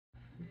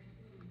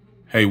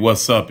Hey,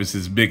 what's up? This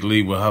is Big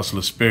Lee with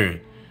Hustler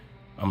Spirit.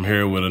 I'm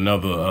here with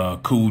another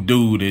cool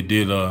dude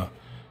that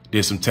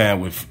did some time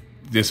with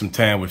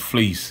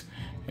Fleece,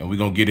 and we're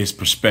gonna get his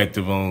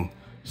perspective on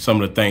some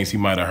of the things he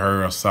might have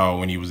heard or saw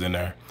when he was in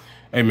there.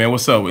 Hey man,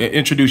 what's up?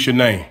 Introduce your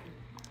name.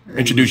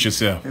 Introduce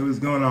yourself. Hey, what's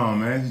going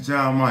on, man? It's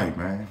John Mike,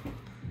 man.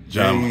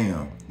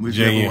 JM.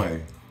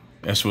 JM.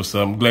 That's what's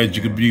up. I'm glad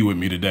you could be with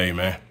me today,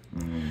 man.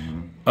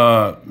 Man,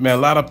 a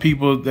lot of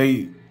people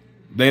they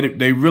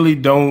really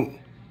don't.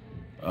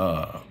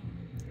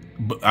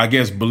 I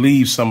guess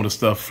believe some of the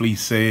stuff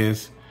Fleece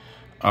says,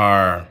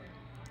 or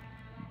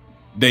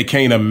they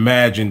can't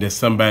imagine that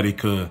somebody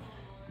could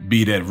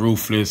be that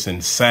ruthless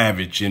and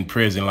savage in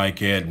prison like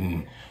that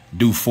and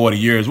do 40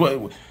 years.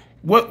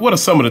 What are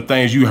some of the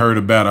things you heard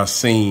about or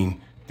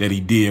seen that he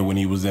did when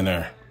he was in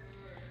there?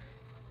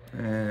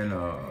 And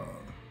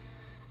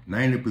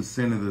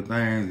 90% of the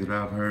things that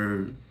I've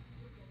heard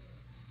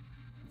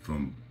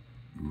from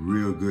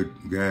real good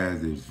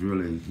guys that's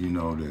really,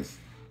 that's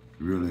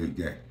really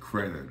got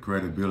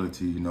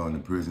credibility, in the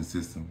prison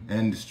system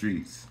and the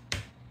streets.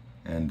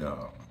 And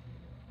that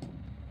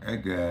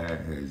guy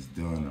has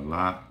done a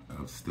lot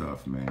of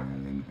stuff,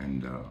 man.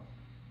 And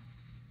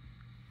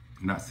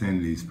not saying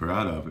that he's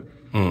proud of it,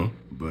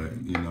 but,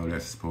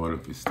 that's part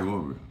of his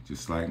story.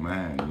 Just like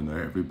mine,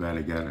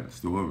 everybody got a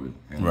story.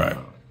 And, right.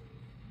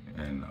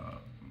 The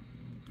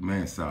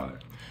man's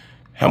solid.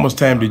 How much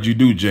time did you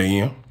do,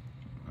 JM?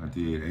 I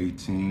did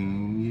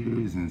 18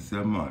 years and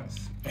 7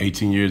 months.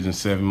 18 years and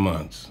 7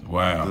 months.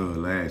 Wow. The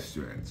last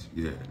stretch,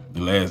 yeah.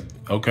 The last,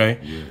 okay.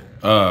 Yeah.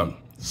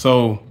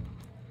 So,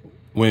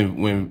 what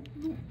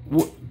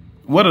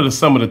are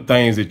some of the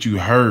things that you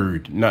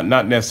heard, not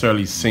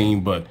necessarily seen,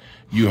 but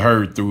you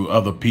heard through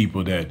other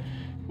people that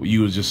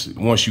you was just,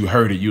 once you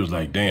heard it, you was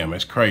like, damn,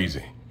 that's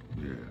crazy.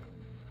 Yeah.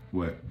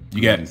 What?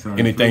 You got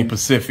anything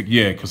specific?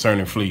 Yeah,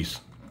 concerning Fleece.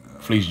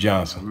 Fleece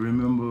Johnson. I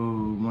remember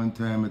one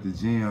time at the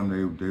gym,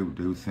 they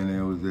were saying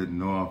they was at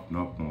North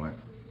Point,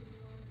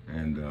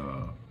 and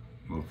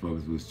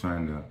motherfuckers was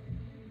thinking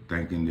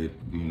that,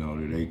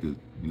 that they could,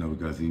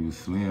 because he was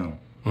slim.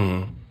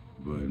 But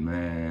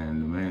man,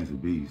 the man's a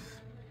beast,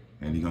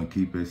 and he gonna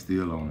keep that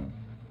steel on him.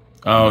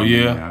 Oh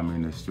yeah. I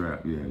mean the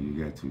strap. Yeah,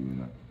 you got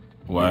to,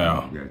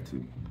 Wow. You got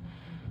to.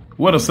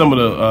 What are some of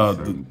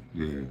the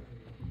yeah.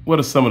 What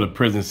are some of the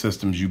prison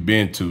systems you've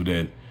been to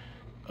that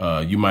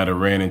you might have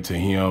ran into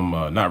him,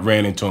 not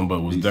ran into him,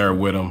 but was there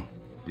with him?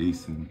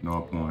 Eastern,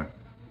 North Point.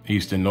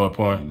 Eastern, North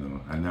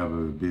Point? I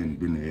never been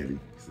to Eddie,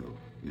 so.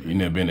 Yeah. You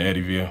never been to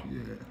Eddyville?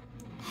 Yeah.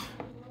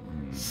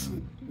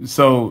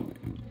 So,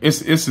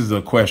 this is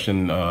a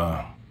question,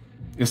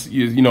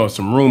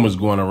 some rumors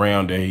going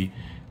around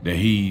that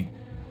he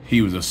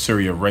was a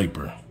serial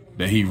raper,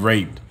 that he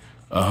raped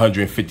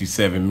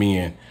 157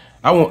 men.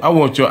 I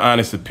want your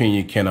honest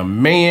opinion.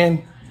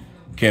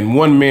 Can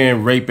one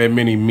man rape that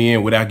many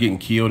men without getting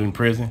killed in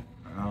prison?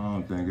 I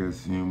don't think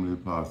that's humanly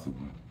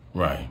possible.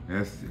 Right.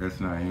 That's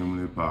not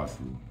humanly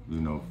possible.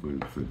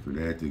 For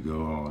that to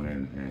go on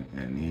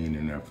and he ain't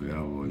in there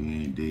forever or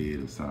he ain't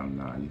dead or something.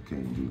 Nah, you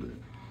can't do that.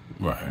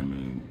 Right. I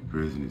mean,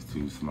 prison is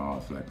too small.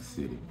 It's like a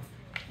city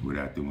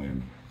without the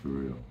women, for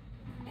real.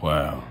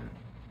 Wow.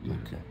 Yeah.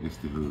 Okay. It's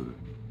the hood.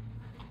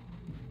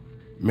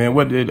 Man,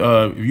 what did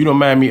if you don't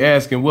mind me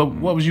asking, what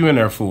was you in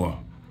there for?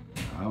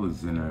 I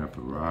was in there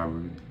for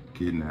robbery,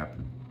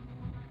 kidnapping.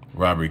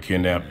 Robbery,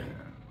 kidnapping.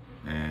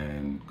 Yeah.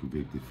 And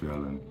convicted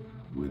felon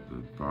with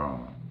a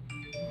firearm.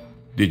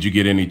 Did you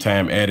get any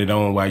time added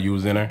on while you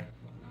was in there?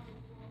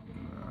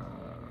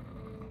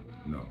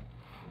 No.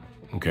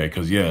 Okay,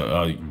 because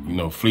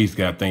Fleece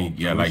got things.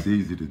 Yeah, it's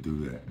easy to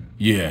do that.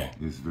 Yeah.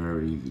 It's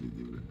very easy to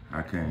do that.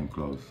 I came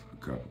close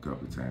a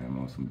couple times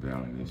on some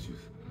violent issues,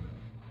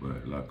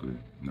 but luckily,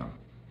 no.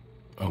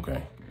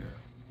 Okay.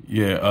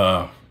 Yeah.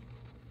 Yeah.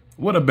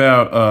 What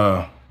about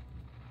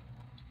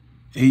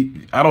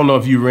I don't know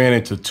if you ran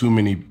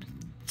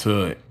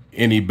into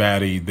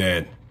anybody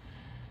that.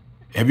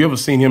 Have you ever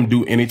seen him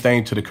do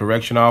anything to the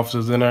correction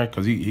officers in there?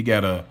 Because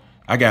I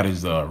got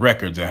his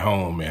records at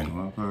home, and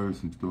I've heard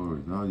some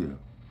stories. Oh yeah.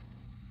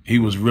 He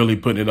was really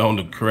putting it on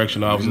the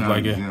correction officers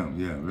like that.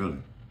 Yeah, really.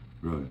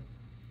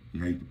 He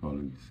hate the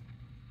police.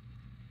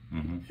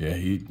 Yeah,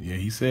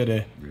 he said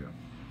that. Yeah,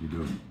 he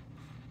do.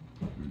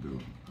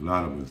 A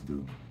lot of us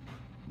do.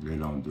 They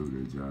don't do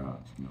their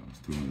jobs. It's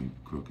too many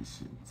crooked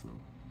shit. So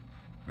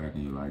how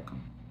can you like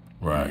them?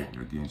 Right.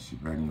 Against you.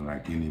 How can you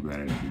like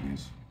anybody that's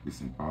against you? It's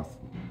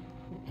impossible.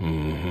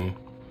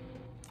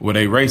 Were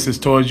they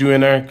racist towards you in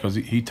there? Because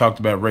he talked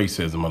about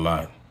racism a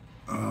lot.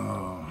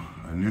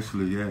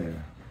 Initially, yeah.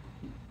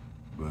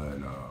 But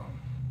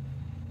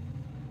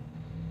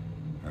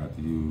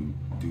after you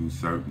do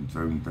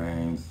certain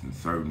things in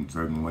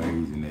certain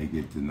ways, and they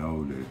get to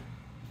know that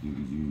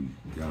you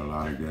got a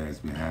lot of guys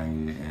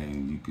behind you,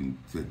 and you can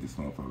set this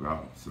motherfucker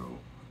off. So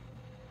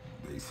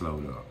they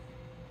slowed up.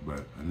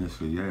 But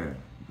initially, yeah,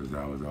 because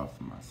I was off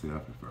for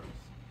myself at first.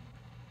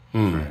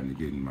 Trying to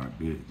get in my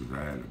bit because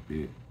I had a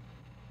bit,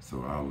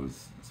 so I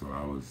was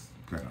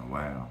kind of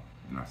wild,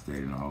 and I stayed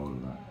in the hole a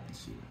lot and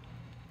shit.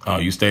 Oh,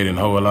 you stayed in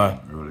Ho a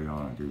lot? Early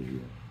on, I did, yeah.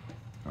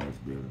 I was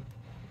better,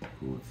 of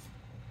course.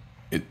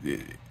 It,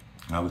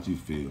 How would you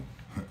feel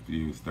if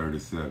you was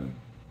 37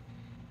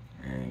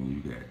 and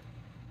you got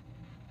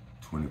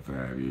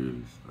 25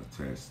 years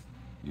attached,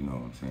 you know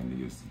what I'm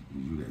saying,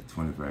 you got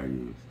 25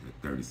 years at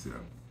 37.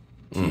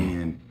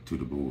 10 to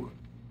the board.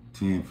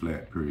 10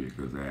 flat period,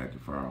 because I had the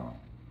firearm.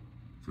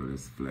 So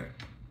that's flat.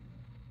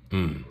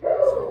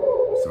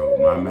 So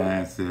my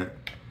mindset,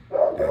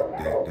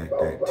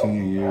 that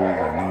 10 years, I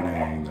know they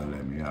ain't gonna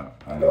let me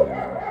out. I know they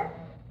ain't.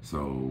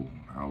 So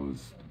I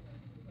was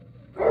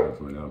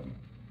whatever.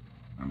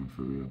 I mean,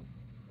 for real.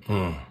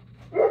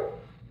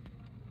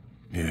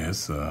 Yeah,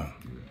 it's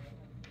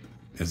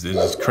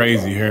just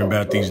crazy hearing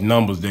about these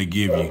numbers they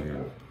give you.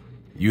 Yeah.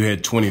 You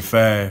had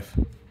 25.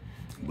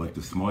 But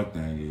the smart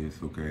thing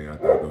is, okay,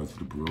 after I go to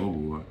the parole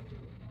board,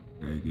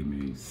 they give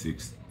me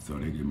 6, so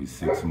they give me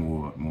 6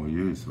 more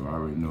years. So I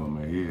already know in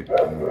my head,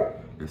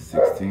 that's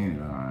 16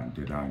 that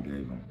I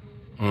gave them.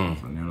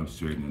 So now I'm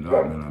straightening it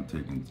up. Now I'm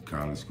taking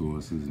college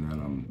courses. Now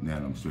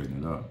I'm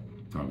straightening it up.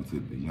 Talking to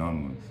the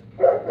young ones,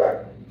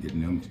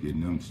 getting them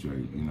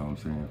straight. You know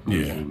what I'm saying?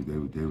 Yeah.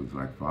 They was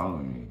like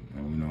following me,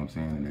 and you know what I'm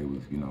saying. And they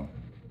was, you know,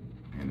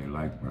 and they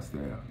liked my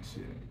style and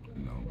shit.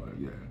 You know, but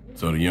yeah.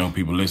 So the young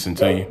people listen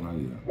to you? Oh,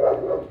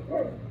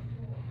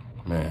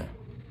 yeah. Man.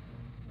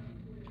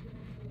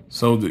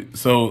 So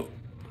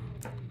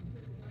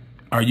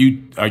are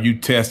you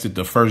tested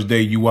the first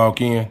day you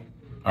walk in?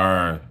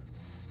 Or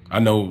I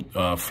know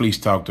Fleece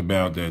talked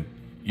about that,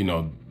 you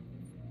know,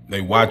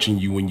 they watching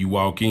you when you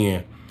walk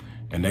in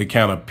and they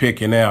kind of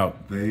picking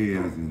out. They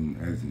as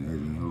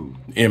in who?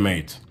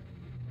 Inmates.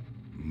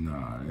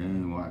 Nah, they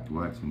ain't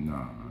watching.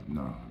 Nah,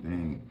 they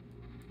ain't.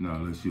 No,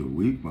 unless you're a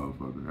weak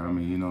motherfucker. I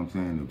mean, you know what I'm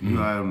saying? If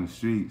you out on the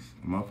streets,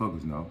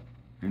 motherfuckers know.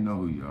 They know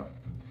who you are.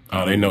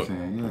 Oh, they know. You know what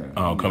I'm saying?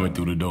 Yeah. Oh, coming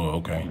through the door,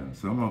 okay. Yeah.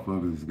 Some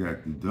motherfuckers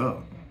got the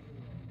duck.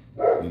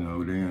 You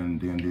know, they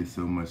did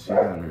so much shit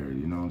out of her,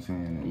 you know what I'm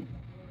saying? And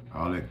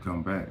all that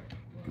come back.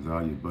 Because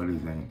all your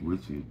buddies ain't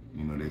with you.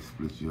 You know, they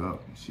split you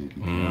up and shit.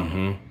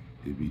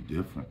 It'd be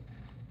different.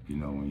 You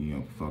know, when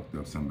you fucked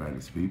up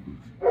somebody's peoples.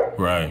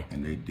 Right.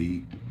 And they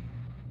deep.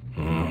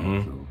 You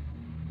know, so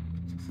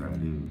that's how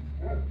it is.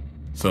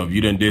 So if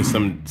you done did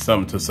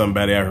something to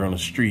somebody out here on the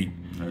street,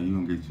 no, you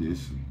gonna get your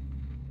issue.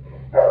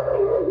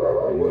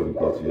 You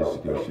gonna get your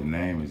issue because your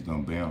name is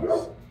gonna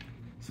bounce.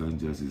 Such and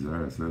just is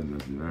her, such and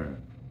just is her.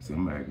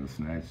 Somebody gonna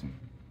snatch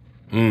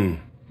him.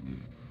 Yeah,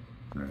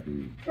 that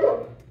is.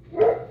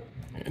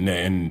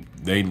 and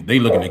they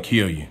looking to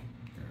kill you. Yeah.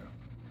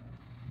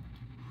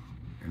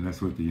 And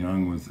that's what the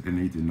young ones, they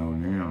need to know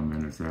now,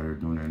 man. That's how they're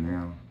doing that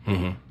now.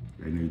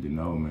 They need to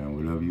know, man,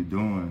 whatever you're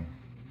doing,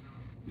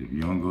 if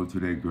you don't go to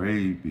that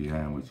grave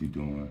behind what you're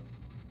doing,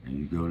 and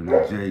you go to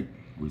that Jake,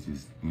 which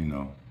is, you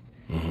know,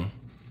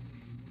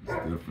 it's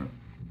different.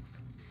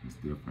 It's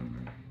different,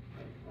 man.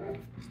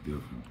 It's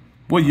different.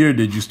 What year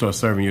did you start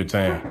serving your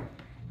time?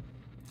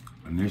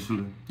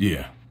 Initially?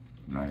 Yeah.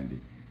 90.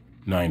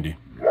 90.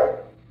 Yeah.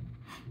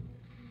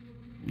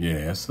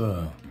 Yeah, that's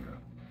Yeah.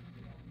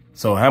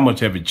 So how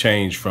much have it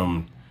changed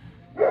from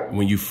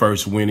when you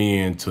first went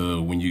in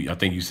to when I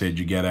think you said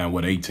you got out,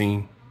 what,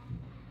 18?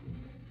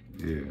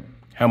 Yeah.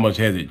 How much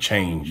has it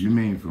changed? You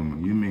mean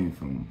from 90? You mean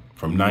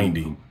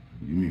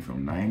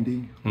from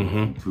 90?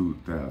 From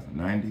 2000,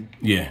 90?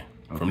 Yeah,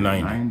 okay, from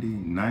 90.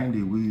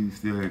 90, we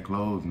still had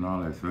clothes and all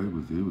that, so it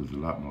was a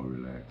lot more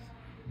relaxed.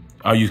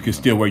 Oh, you could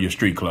still wear your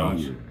street Oh,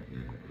 clothes.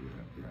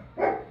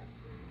 yeah.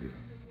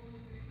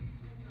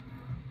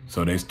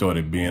 So they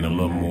started being a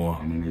little more.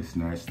 And then they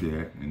snatched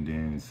that, and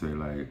then say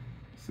like,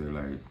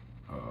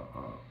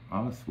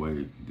 oh, it's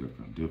way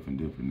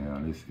different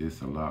now.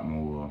 It's a lot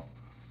more.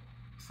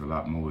 It's a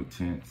lot more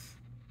intense.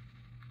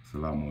 It's a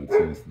lot more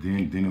intense.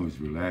 Then it was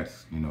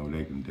relaxed. You know,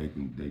 they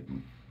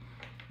can,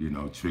 you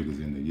know, triggers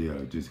in the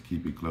just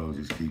keep it closed,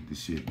 just keep the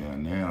shit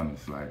down. Now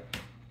it's like,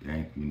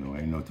 ain't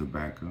no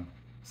tobacco.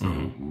 So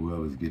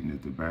whoever's getting the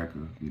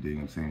tobacco, you dig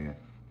what I'm saying?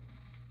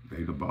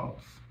 They the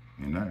boss,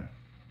 you know.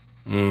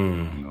 You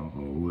know,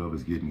 or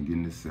whoever's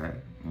getting the sack,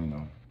 you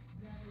know,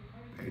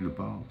 they the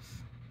boss.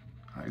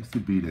 I used to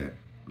be that,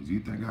 but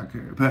you think I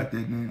care about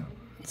that now?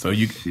 So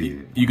you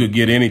could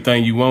get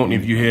anything you want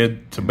if you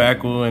had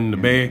tobacco in the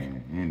bag?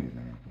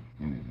 Anything.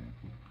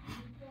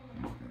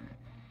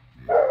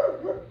 Yeah.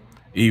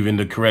 Even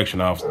the correction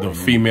officer, the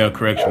female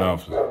correction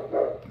officer.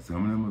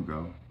 Some of them will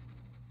go.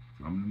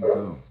 Some of them will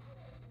go.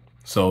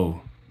 So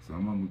some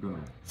of them will go.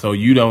 So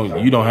you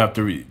don't have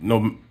to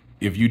no.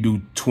 If you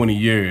do 20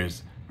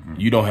 years,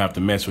 you don't have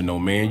to mess with no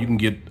man. You can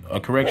get a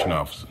correction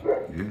officer.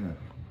 Yeah,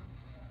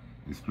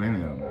 there's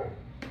plenty of them.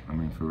 I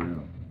mean, for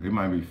real. They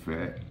might be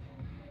fat,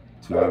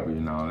 chubby,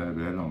 and all that,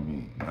 but that don't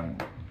mean nothing.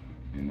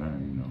 You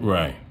know.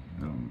 Right.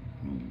 That don't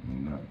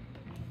mean nothing.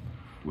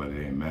 Whether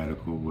they're in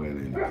medical, whether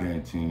they're in the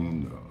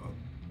canteen,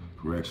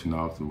 correction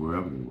officer,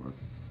 wherever they work.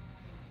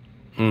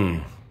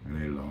 And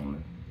they lonely.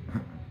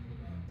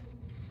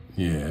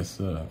 Yeah, it's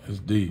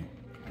deep.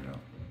 Yeah.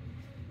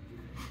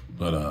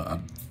 But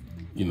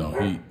you know,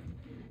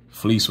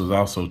 Fleece was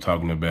also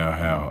talking about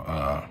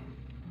how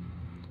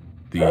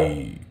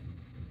the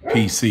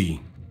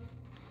PC,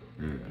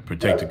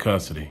 protected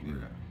custody.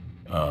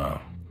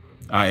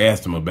 I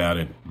asked him about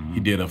it. He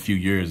did a few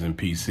years in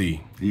PC.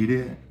 He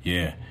did?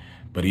 Yeah.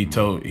 But he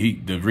told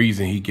the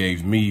reason he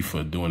gave me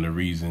for doing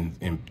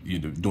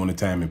doing the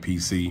time in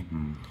PC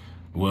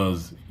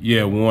was,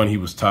 yeah, one, he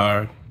was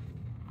tired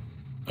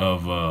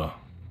of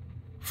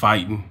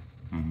fighting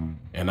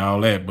and all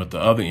that, but the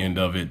other end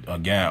of it, a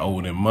guy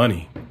owed him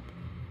money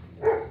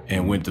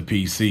and went to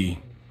PC,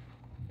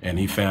 and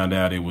he found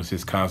out it was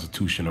his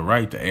constitutional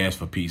right to ask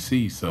for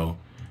PC. So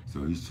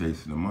he's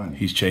chasing the money.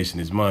 He's chasing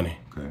his money.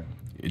 Okay.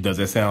 Does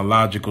that sound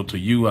logical to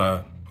you?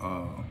 No,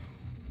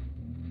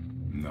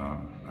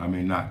 I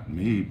mean, not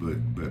me, but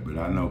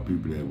I know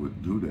people that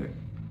would do that.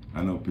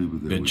 I know people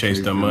that would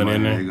chase their money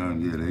in there. They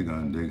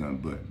gonna.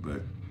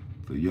 But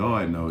for y'all,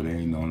 I know they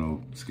ain't on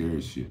no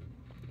scary shit.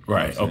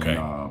 Right. You know Okay.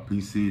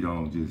 PC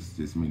don't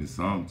just mean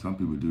some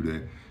people do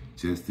that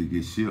just to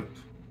get shipped.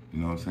 You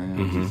know what I'm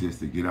saying? Just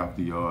to get out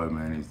the yard,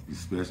 man.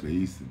 Especially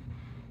Eastern.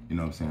 You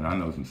know what I'm saying? I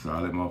know some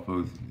solid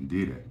motherfuckers that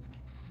did that.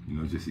 You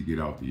know, just to get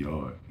out the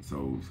yard.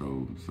 So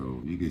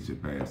you get your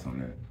pass on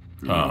that.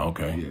 Oh,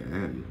 okay. Yeah,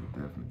 definitely.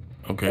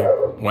 Okay.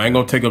 Well, I ain't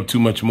gonna take up too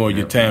much more of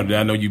your time today.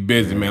 I know you're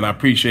busy, man. I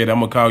appreciate it. I'm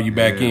gonna call you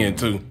back in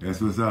too. That's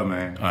what's up,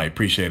 man. All right,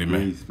 appreciate it,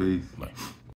 man. Peace. Bye.